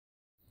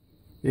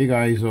Hey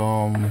guys,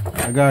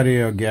 I got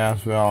here a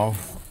gas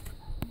valve.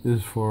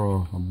 This is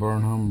for a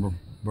Burnham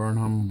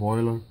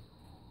boiler.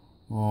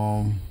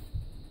 Um,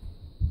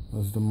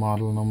 that's the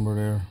model number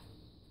there.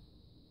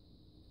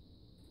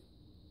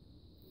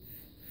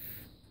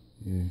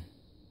 Yeah.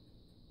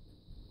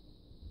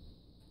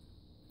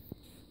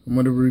 I'm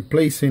gonna be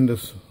replacing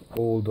this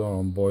old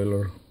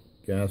boiler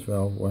gas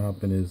valve. What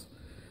happened is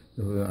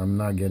I'm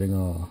not getting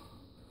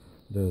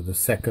the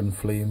second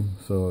flame.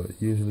 So it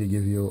usually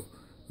give you,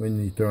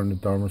 when you turn the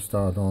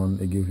thermostat on,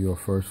 it gives you a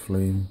first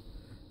flame,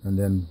 and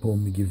then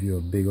boom, it gives you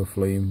a bigger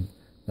flame.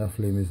 That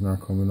flame is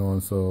not coming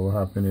on. So what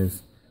happened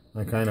is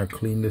I kind of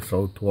cleaned this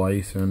out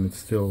twice, and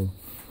it's the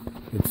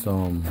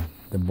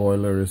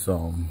boiler is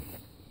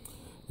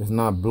it's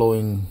not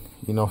blowing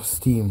enough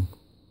steam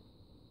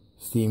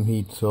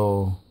heat.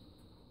 So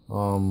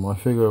I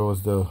figure it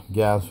was the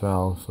gas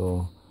valve,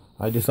 so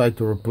I decided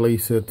to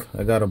replace it.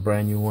 I got a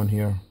brand new one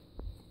here.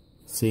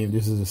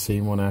 This is the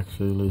same one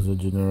actually. It's a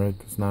generic.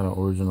 It's not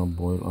an original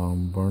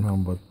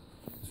Burnham, but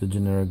it's a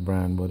generic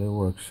brand, but it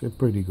works. It's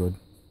pretty good.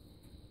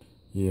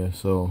 Yeah,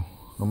 so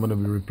I'm gonna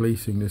be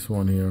replacing this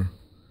one here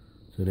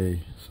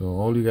today. So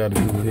all you gotta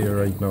do here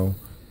right now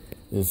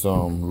is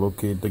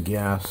locate the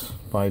gas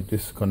pipe.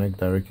 This connect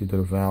directly to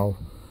the valve.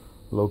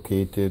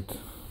 Locate it,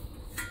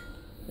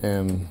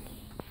 and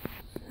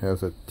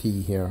has a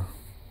T here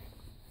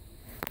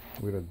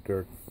with a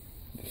dirt.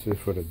 This is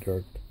for the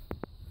dirt.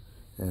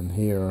 And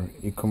here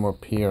you come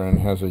up here and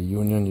it has a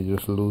union. You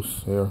just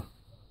loose here,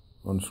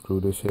 unscrew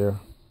this here,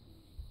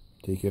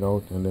 take it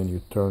out, and then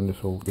you turn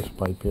this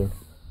pipe here,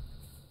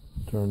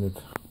 turn it,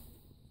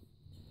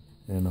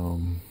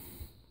 and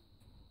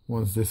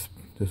once this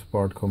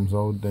part comes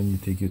out, then you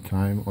take your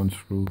time,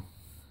 unscrew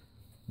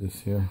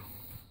this here.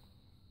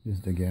 This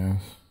is the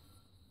gas,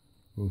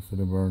 goes to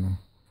the burner,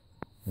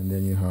 and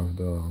then you have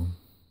the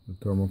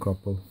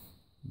thermocouple,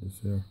 this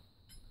here,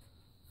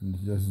 and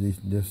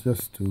there's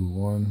just two,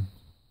 one,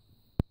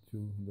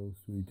 two, those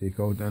two you take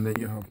out, and then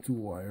you have two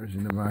wires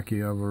in the back.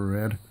 You have a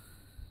red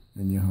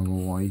and you have a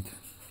white,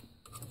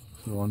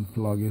 so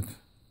unplug it,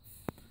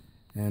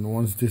 and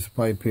once this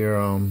pipe here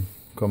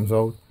comes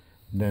out,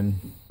 then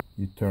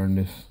you turn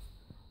this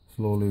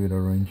slowly with a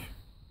wrench,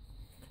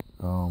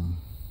 and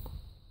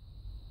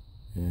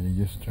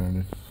you just turn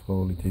it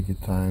slowly. Take your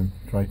time,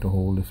 try to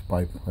hold this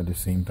pipe at the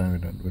same time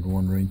with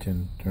one wrench,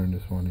 and turn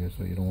this one here,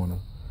 so you don't want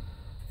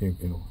to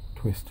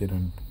twist it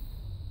and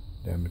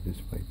damage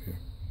this pipe here.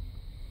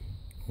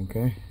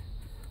 Okay,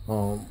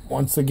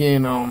 once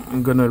again,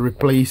 I'm gonna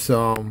replace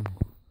a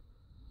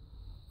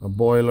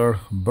boiler,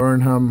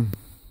 Burnham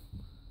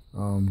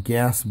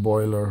gas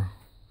boiler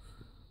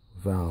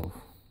valve.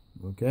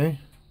 Okay,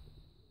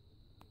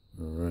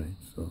 all right,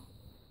 so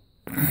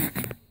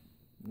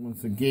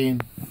once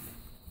again,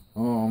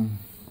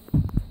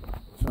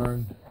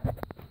 turn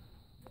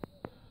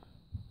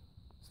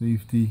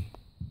safety,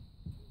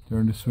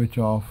 turn the switch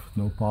off,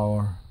 no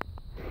power,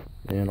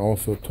 and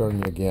also turn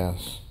your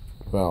gas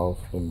valve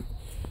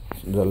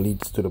that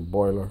leads to the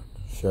boiler,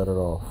 shut it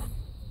off.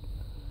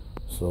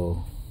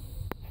 So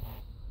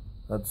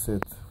that's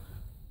it.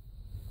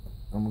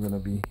 I'm gonna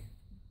be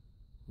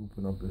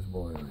open up this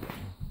boiler.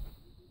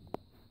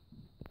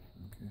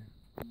 Okay,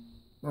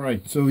 all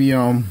right, so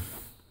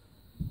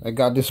I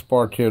got this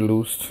part here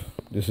loosed.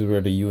 This is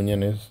where the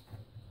union is,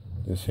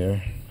 this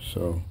here.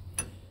 So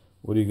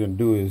what you're gonna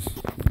do is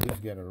you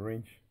just get a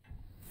wrench,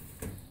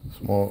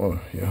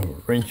 you have a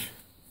wrench,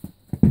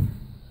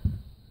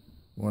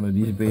 one of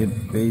these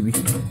baby,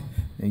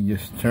 and you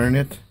just turn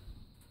it.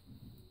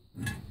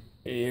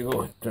 There you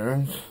go, it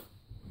turns.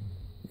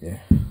 Yeah,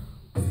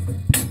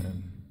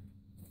 and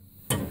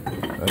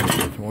that's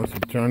it. Once you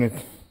turn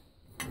it,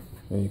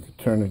 and you can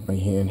turn it by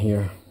hand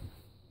here.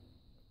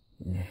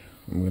 Yeah,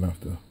 I'm gonna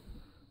have to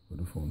put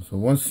the phone. So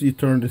once you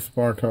turn this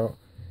part out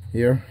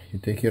here, you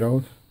take it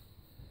out.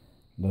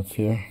 That's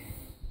here.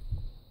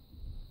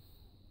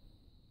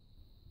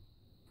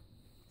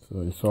 So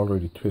it's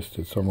already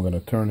twisted, so I'm gonna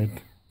turn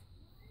it,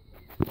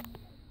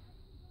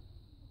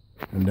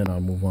 and then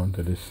I'll move on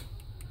to the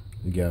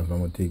gas. I'm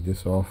gonna take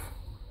this off,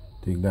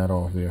 take that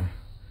off there,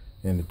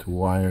 and the two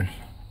wires,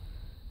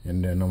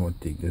 and then I'm gonna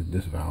take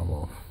this valve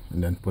off,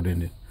 and then put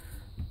in it.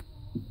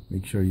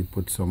 Make sure you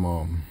put some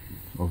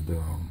of the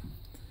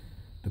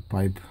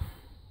pipe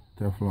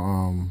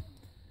Teflon,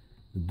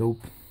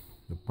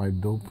 the pipe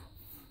dope.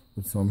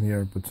 Put some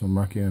here, put some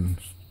back here, and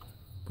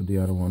put the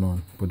other one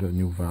on. Put a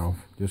new valve,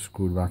 just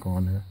screw it back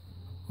on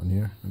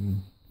there,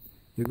 and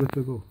you're good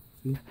to go.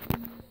 See,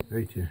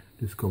 right here,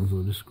 this comes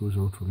out, this screws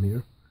out from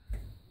here,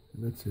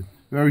 and that's it.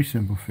 Very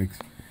simple fix.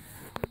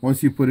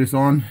 Once you put this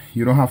on,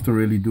 you don't have to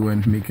really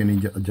make any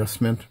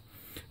adjustment.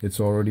 It's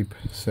already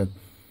set.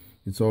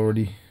 It's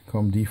already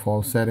come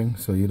default setting,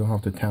 so you don't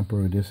have to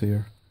tamper with this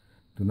here.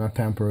 Do not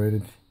tamper with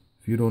it.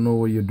 If you don't know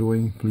what you're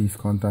doing, please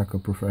contact a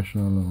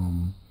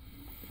professional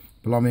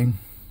plumbing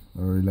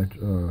or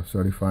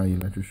certified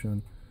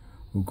electrician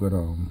who could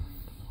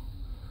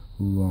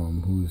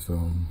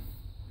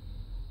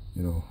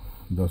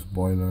does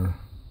boiler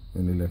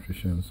and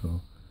electrician.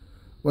 So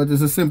But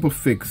it's a simple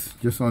fix.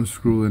 Just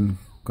unscrew and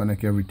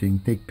connect everything.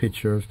 Take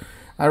pictures.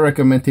 I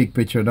recommend take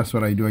picture. That's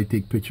what I do. I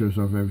take pictures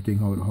of everything,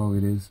 how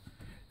it is,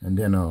 and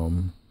then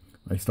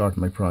I start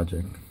my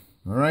project.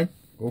 All right.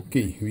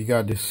 Okay, we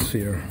got this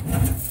here. We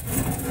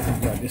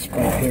got this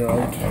pipe here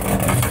out.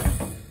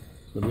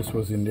 So this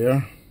was in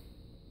there.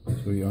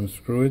 So you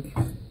unscrew it.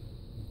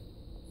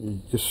 You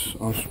just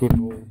unscrew the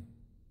hole.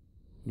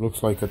 It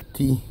looks like a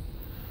T.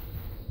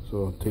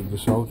 So take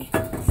this out.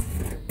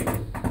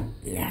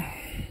 Yeah.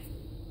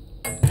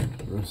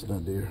 Rest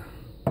that there.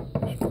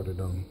 Just put it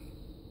down.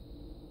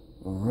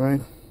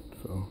 Alright.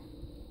 So,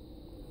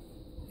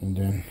 and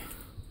then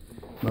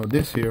now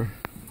this here,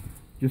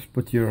 just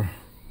put your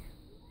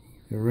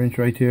wrench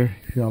right here.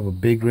 If you have a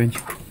big wrench,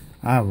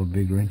 I have a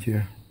big wrench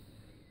here.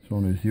 This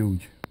one is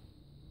huge.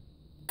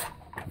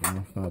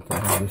 If not, I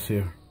have this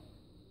here.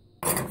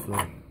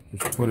 So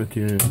just put it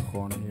here in the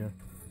corner here.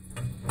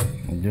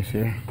 And this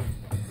here.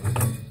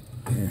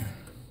 Yeah.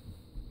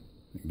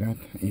 Like that.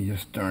 And you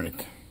just turn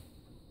it.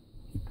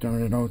 You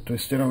turn it out,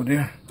 twist it out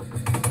there.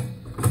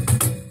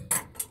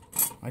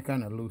 I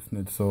kind of loosen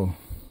it so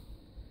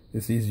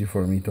it's easy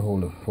for me to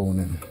hold the phone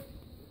and,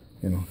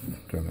 you know,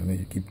 turn it.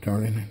 You keep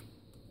turning it.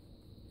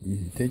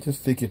 You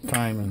just take your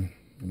time and,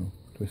 you know,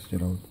 twist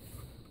it out.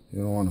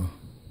 You don't want to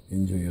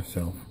injure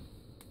yourself.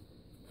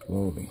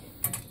 Slowly.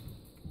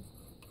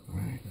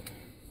 Alright.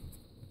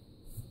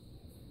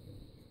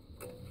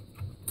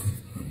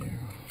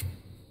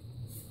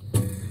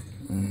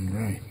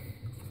 Alright.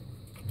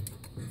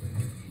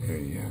 There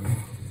you go.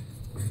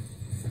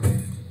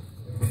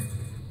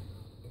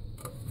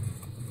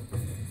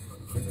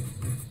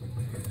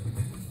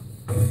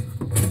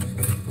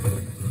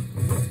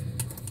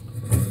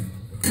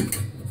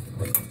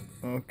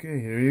 Okay,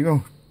 here you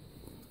go.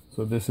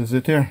 So this is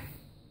it here.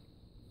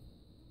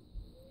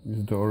 This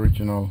is the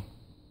original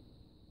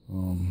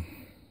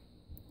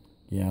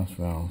gas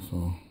valve.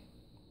 So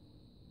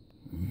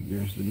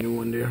there's the new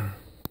one there.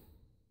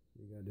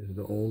 You got this is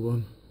the old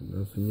one, and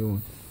that's the new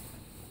one.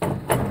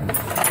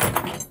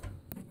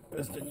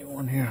 That's the new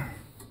one here.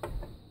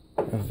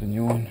 That's the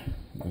new one.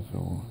 That's the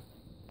old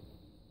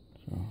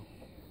one.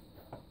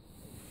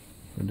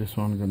 So this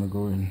one gonna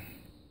go in.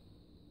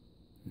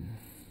 Yeah.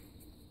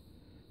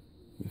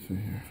 This right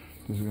here.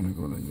 This is gonna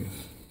go like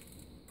this.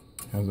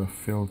 Has a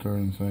filter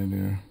inside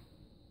there.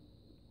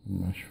 A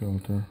mesh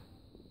filter.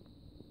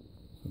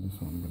 So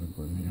this one gonna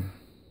go in here.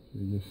 So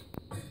you just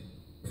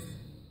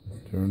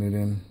turn it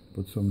in,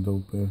 put some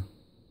dope there.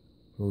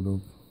 Pro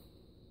dope.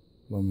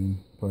 Plumbing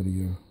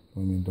putty or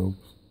plumbing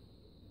dopes.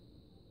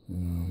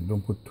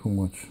 Don't put too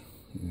much.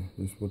 Yeah,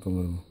 just put a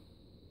little.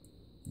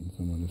 And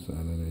some on the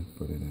side of it,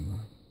 put it in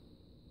there.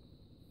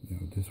 You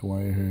know, this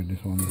wire here,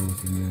 this one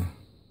goes in there.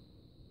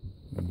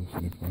 And this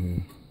nipple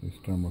here, this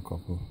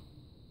thermocouple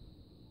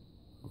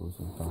goes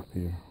on top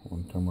here.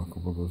 One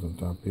thermocouple goes on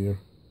top here,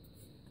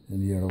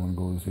 and the other one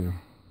goes here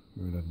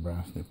where that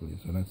brass nipple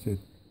is. So that's it.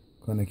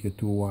 Connect your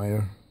two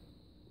wire,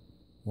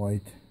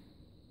 white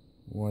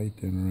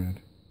and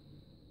red,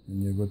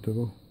 and you're good to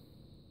go.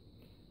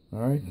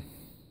 All right.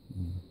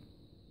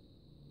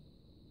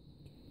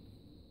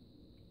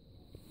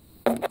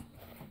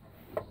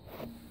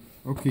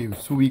 Okay,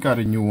 so we got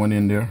a new one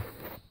in there.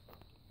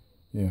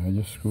 Yeah, I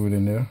just screwed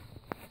in there.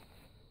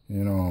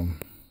 And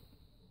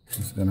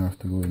it's gonna have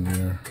to go in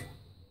there.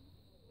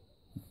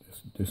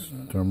 This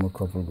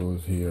thermocouple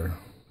goes here.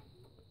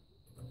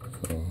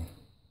 So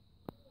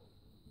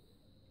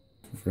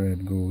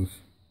red goes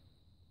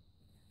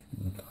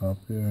on the top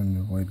here, and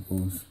the white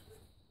goes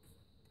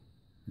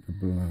the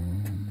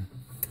brown.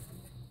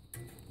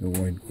 The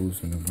white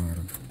goes in the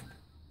bottom.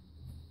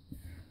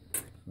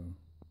 So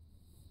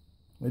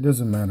it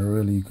doesn't matter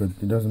really.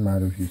 It doesn't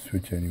matter if you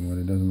switch anyone.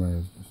 It doesn't matter.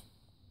 It's just,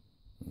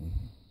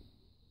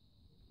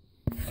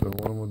 So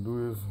what I'm gonna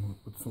do is I'm gonna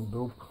put some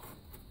dope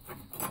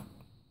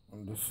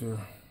on this here.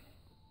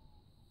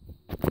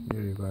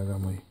 Here you go. I got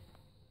my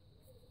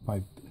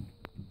piped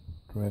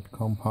red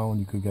compound.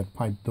 You could get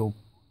pipe dope.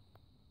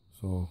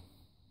 So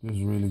this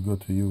is really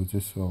good to use.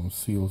 This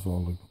seals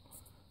all the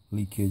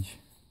leakage.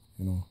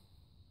 You know.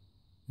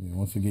 Yeah,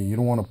 once again, you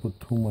don't want to put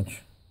too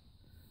much.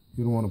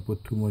 You don't want to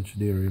put too much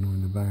there. You know,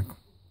 in the back.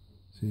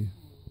 See,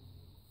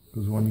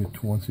 because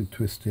once you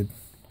twist it,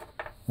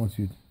 once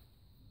you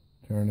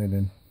turn it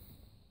in.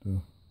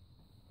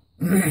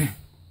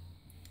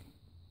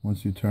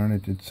 Once you turn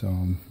it, it's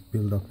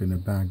built up in the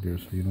back there,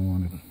 so you don't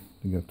want it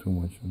to get too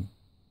much.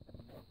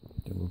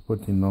 They will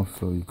put enough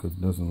so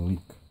it doesn't leak.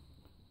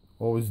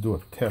 Always do a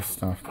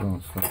test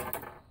after. So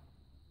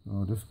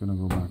now this is gonna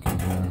go back in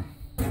there.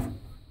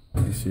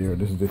 This here,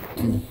 this is the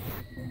key.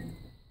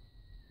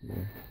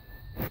 Yeah.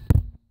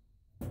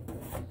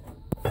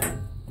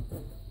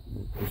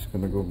 It's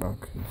gonna go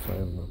back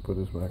inside. I'm gonna put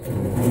this back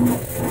in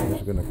there.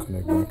 It's gonna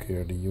connect back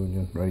here, the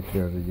union, right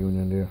here, the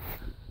union there.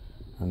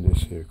 And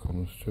this here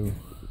comes too.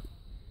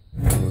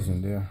 Goes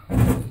in there.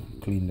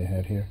 Clean the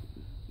head here.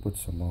 Put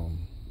some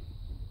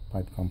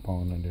pipe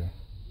compound in there.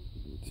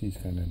 See, it's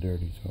kind of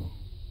dirty, so.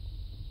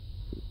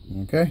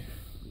 Okay.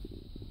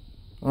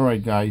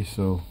 Alright guys,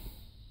 so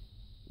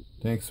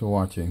Thanks for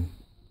watching.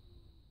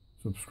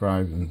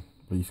 Subscribe and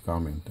please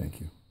comment.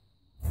 Thank you.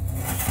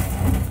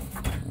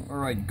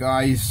 Alright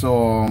guys,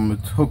 so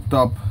it's hooked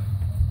up.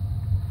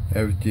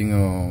 Everything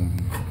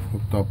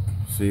hooked up,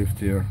 safe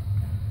there,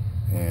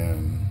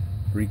 and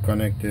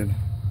reconnected.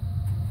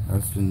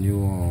 That's the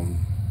new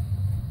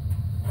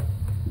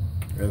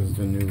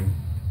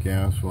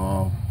gas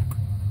valve.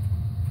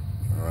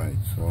 Alright,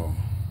 so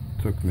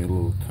it took me a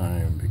little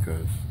time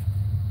because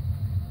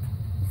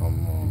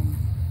I'm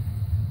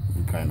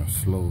kind of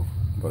slow,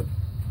 but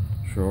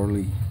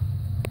surely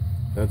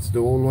that's the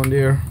old one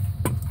there.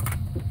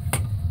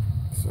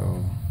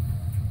 So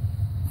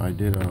I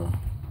did a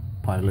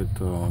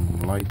pilot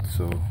light,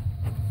 so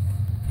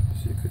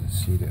as you can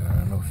see there, I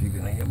don't know if you're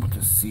gonna be able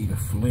to see the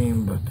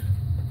flame, but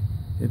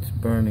it's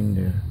burning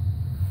there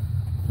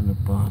on the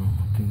bottom.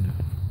 I think that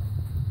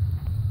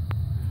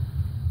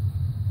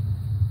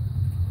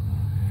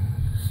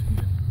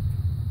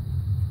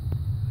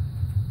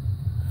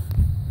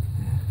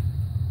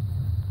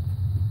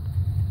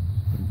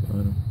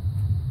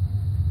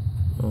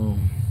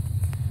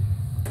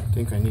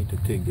I think I need to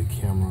take the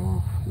camera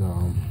off,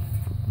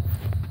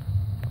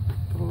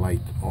 the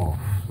light off.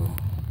 So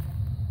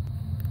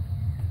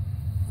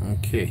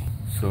okay,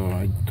 so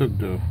I took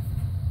the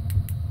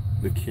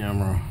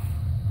camera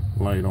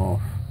light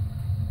off.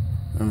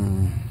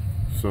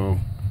 So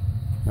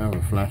I have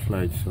a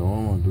flashlight, so all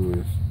I'm gonna do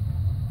is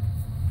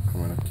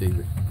I'm gonna take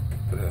it,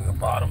 put it in the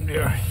bottom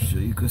there so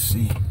you can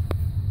see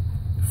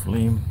the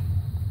flame.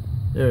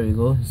 There you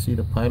go. You see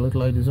the pilot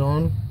light is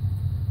on.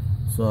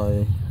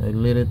 So I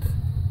lit it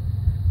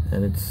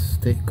and it's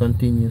stay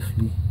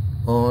continuously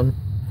on,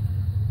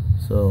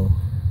 so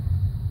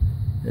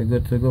you're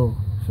good to go.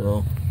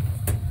 So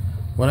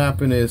what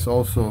happened is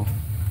also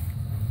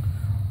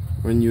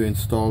when you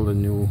install the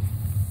new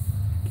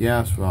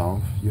gas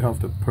valve, you have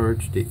to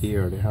purge the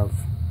air. They have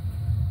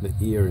the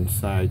air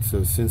inside,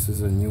 so since it's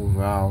a new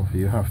valve,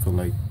 you have to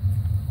like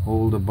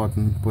hold the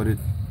button,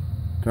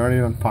 turn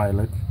it on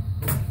pilot.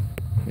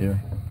 Here,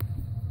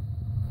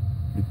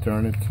 you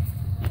turn it.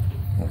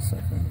 1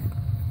 second.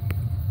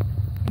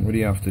 What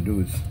you have to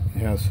do is it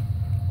has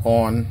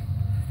on,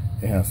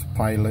 it has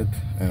pilot,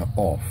 and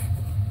off.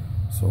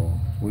 So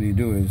what you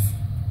do is,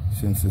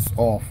 since it's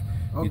off,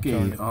 okay,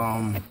 you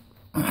turn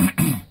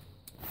it.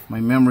 My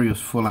memory is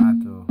full. I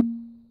had to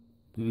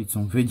delete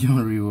some video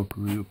and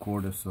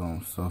re-record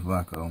some stuff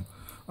back.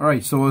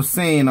 Alright, so I was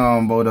saying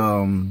about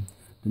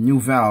the new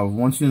valve.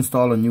 Once you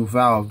install a new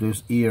valve,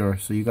 there's air,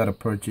 so you gotta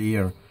purge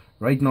air.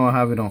 Right now I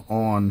have it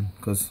on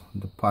because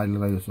the pilot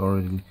light is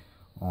already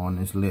on,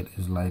 it's lit,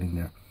 is lighting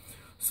there.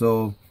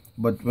 So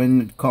but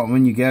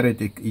when you get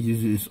it, it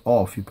usually is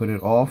off. You put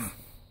it off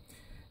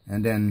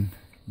and then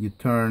you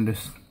turn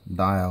this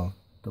dial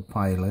to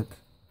pilot,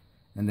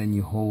 and then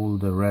you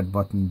hold the red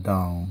button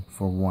down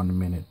for 1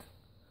 minute.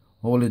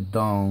 Hold it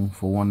down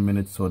for 1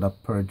 minute so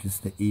that purges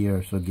the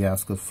air, so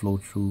gas could flow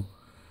through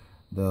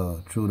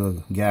the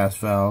gas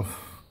valve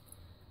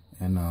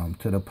and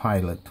to the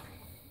pilot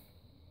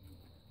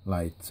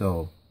light.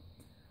 So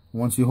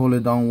once you hold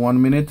it down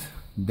 1 minute,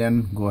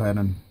 then go ahead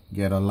and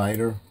get a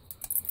lighter,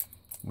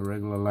 a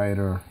regular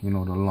lighter, you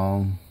know, the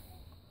long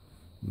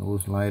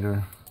nose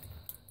lighter,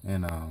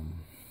 and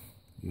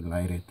you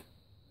light it.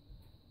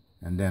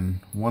 And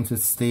then once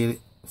it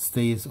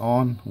stays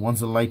on, once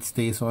the light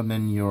stays on,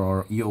 then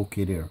you're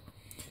okay there.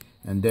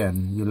 And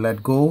then you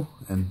let go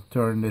and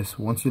turn this.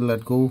 Once you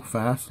let go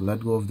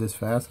of this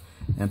fast,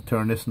 and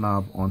turn this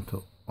knob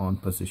onto on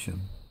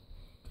position.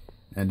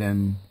 And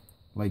then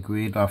like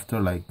wait after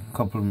like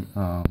couple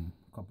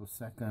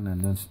seconds,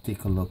 and then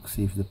take a look,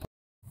 see if the.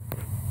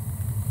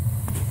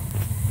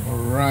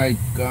 Alright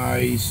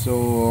guys,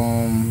 so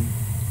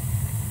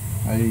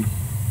I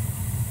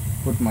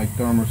put my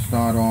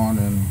thermostat on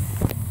and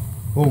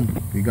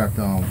boom, we got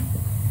the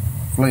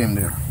flame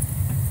there.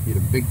 See the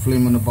big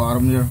flame on the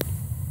bottom there?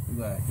 We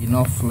got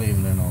enough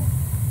flame there now,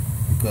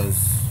 because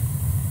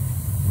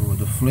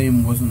the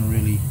flame wasn't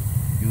really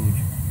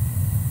huge.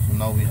 So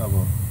now we have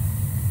a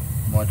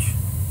much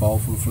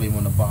powerful flame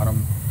on the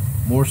bottom,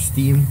 more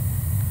steam,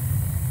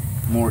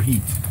 more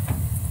heat.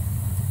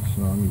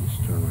 So let me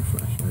just turn my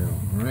flashlight on.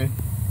 Alright,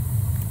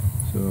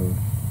 so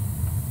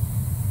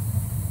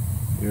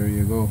there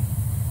you go,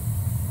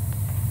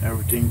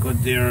 everything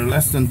good there.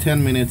 Less than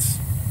 10 minutes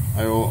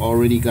I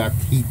already got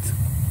heat,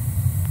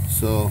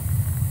 so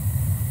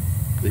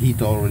the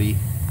heat already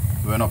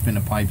went up in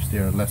the pipes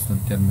there. Less than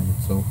 10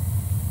 minutes, so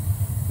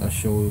that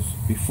shows.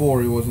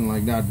 Before it wasn't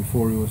like that.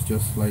 Before it was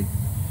just like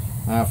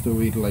I have to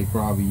wait like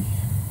probably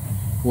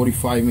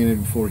 45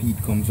 minutes before heat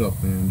comes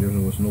up, and there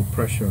was no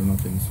pressure or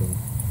nothing. So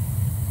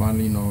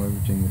finally now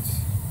everything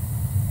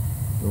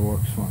it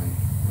works fine.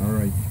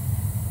 Alright,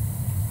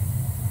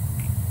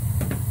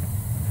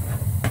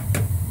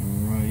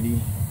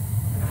 alrighty,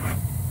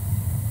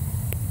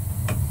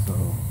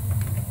 so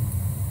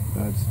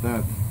that's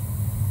that.